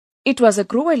It was a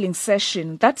grueling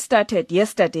session that started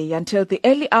yesterday until the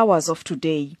early hours of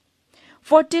today.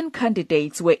 14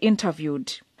 candidates were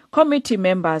interviewed. Committee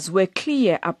members were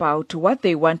clear about what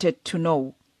they wanted to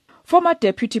know. Former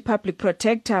Deputy Public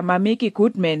Protector Mamiki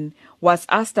Goodman was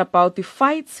asked about the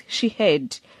fights she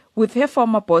had with her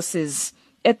former bosses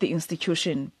at the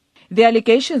institution. The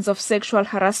allegations of sexual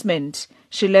harassment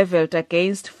she levelled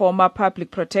against former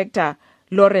Public Protector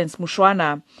Lawrence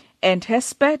Mushwana and her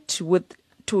spat with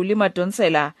Thuli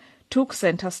Madonsela took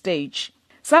centre stage.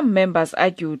 Some members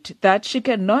argued that she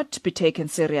cannot be taken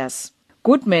serious.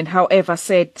 Goodman, however,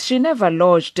 said she never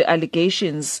lodged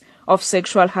allegations of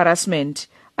sexual harassment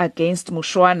against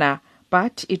Mushwana,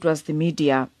 but it was the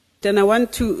media. Then I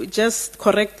want to just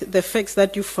correct the facts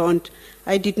that you found.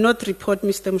 I did not report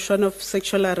Mr. Mushwana of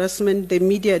sexual harassment. The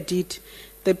media did.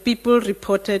 The people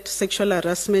reported sexual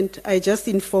harassment. I just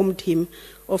informed him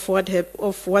of what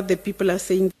the people are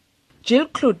saying. Jill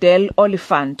Claudel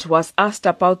Oliphant was asked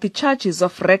about the charges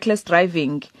of reckless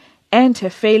driving and her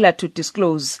failure to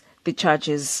disclose the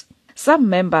charges. Some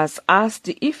members asked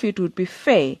if it would be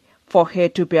fair for her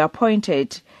to be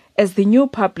appointed as the new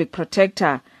public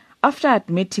protector after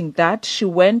admitting that she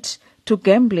went to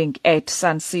gambling at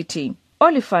Sun City.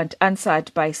 Oliphant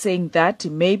answered by saying that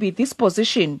maybe this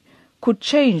position could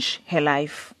change her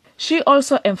life. She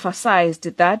also emphasized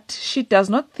that she does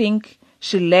not think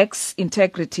she lacks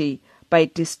integrity by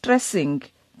distressing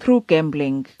through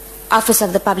gambling. Office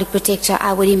of the Public Protector,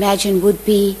 I would imagine, would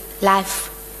be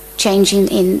life-changing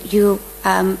in you.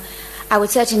 I would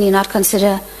certainly not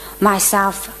consider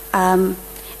myself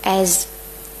as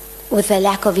with a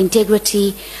lack of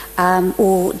integrity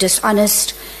or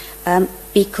dishonest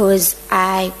because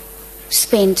I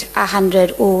spent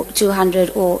 100 or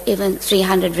 200 or even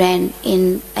 300 rand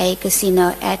in a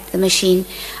casino at the machine.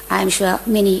 I'm sure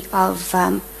many of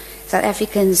South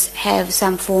Africans have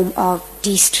some form of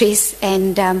de-stress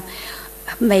and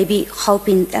maybe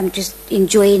hoping, just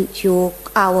enjoying your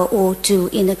hour or two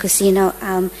in a casino.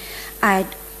 I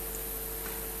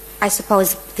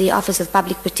suppose the Office of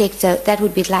Public Protector, that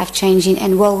would be life-changing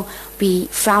and will be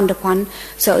frowned upon.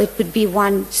 So it would be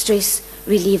one stress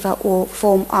reliever or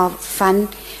form of fun.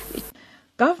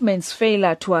 Government's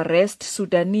failure to arrest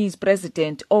Sudanese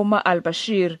President Omar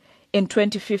al-Bashir in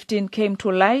 2015 came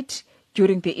to light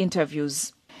during the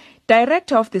interviews.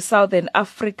 Director of the Southern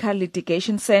African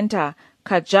Litigation Centre,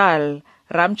 Kaajal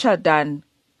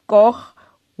Ramjathan-Keogh,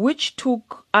 which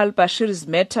took al-Bashir's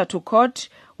matter to court,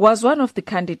 was one of the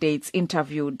candidates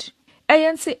interviewed.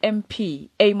 ANC MP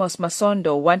Amos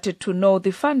Masondo wanted to know the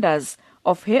funders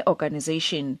of her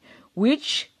organization,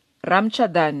 which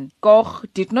Ramjathan-Keogh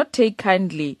did not take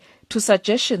kindly to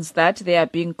suggestions that they are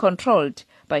being controlled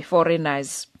by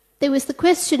foreigners. There was the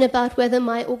question about whether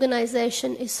my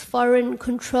organization is foreign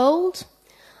controlled.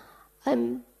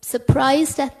 I'm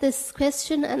surprised at this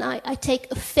question and I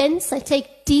take offense, I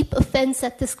take deep offense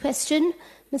at this question,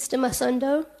 Mr.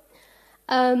 Masondo.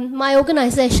 My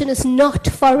organization is not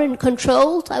foreign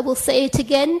controlled. I will say it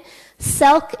again.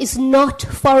 SALC is not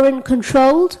foreign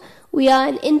controlled. We are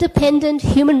an independent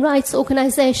human rights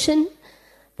organization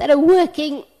that are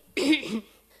working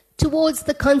towards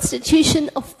the constitution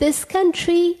of this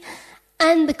country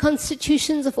and the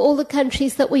constitutions of all the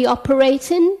countries that we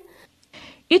operate in.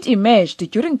 It emerged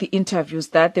during the interviews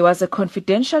that there was a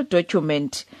confidential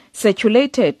document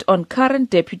circulated on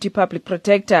current Deputy Public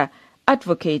Protector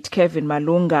Advocate Kevin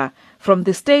Malunga from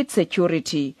the State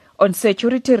Security on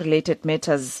security-related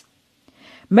matters.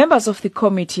 Members of the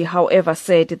committee, however,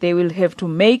 said they will have to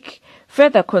make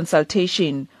further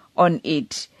consultation on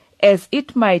it, as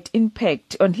it might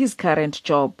impact on his current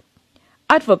job.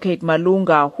 Advocate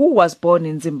Malunga, who was born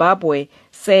in Zimbabwe,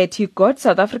 said he got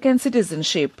South African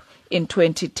citizenship in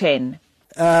 2010.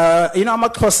 To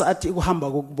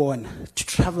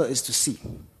travel is to see.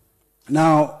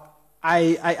 Now,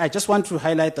 I just want to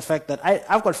highlight the fact that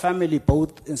I've got family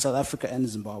both in South Africa and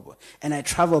Zimbabwe, and I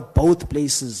travel both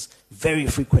places very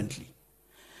frequently.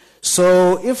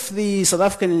 So if the South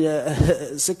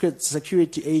African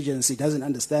Security Agency doesn't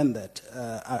understand that,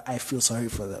 I feel sorry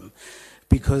for them,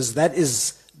 because that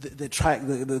is the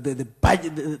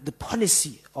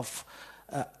policy of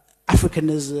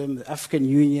Africanism, the African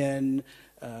Union.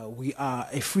 We are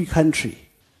a free country.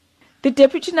 The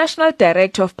Deputy National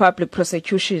Director of Public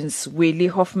Prosecutions, Willie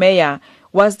Hofmeyer,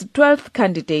 was the 12th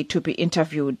candidate to be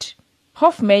interviewed.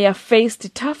 Hofmeyer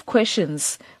faced tough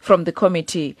questions from the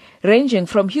committee, ranging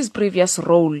from his previous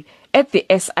role at the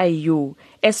SIU,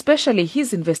 especially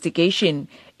his investigation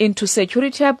into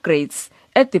security upgrades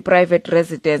at the private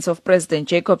residence of President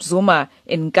Jacob Zuma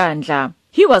in Nkandla.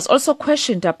 He was also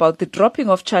questioned about the dropping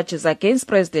of charges against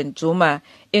President Zuma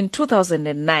in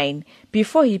 2009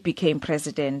 before he became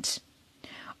president.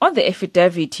 On the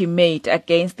affidavit he made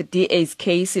against the DA's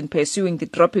case in pursuing the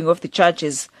dropping of the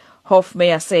charges,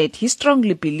 Hofmeyer said he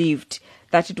strongly believed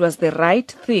that it was the right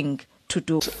thing to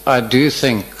do. I do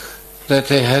think that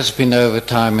there has been over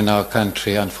time in our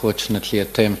country, unfortunately,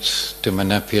 attempts to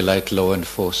manipulate law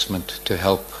enforcement to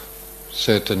help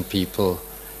certain people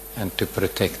and to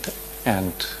protect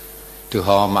and to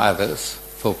harm others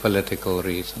for political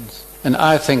reasons. And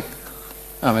I think,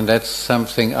 that's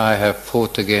something I have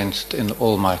fought against in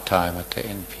all my time at the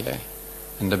NPA.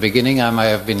 In the beginning, I may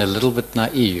have been a little bit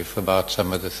naive about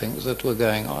some of the things that were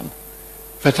going on.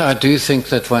 But I do think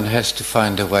that one has to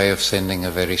find a way of sending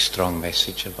a very strong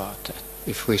message about that.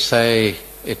 If we say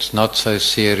it's not so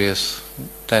serious,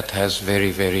 that has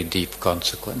very, very deep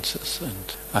consequences.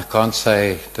 And I can't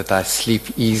say that I sleep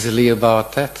easily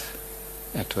about that.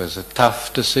 It was a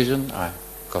tough decision. I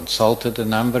consulted a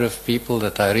number of people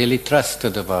that I really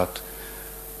trusted about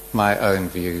my own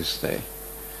views there.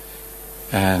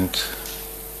 And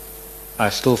I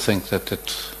still think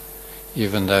that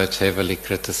even though it's heavily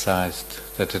criticized,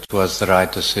 that it was the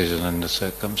right decision in the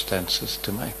circumstances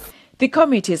to make. The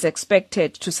committee is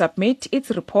expected to submit its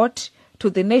report to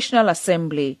the National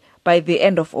Assembly by the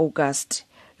end of August.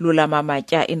 Lulama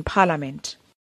Matya in Parliament.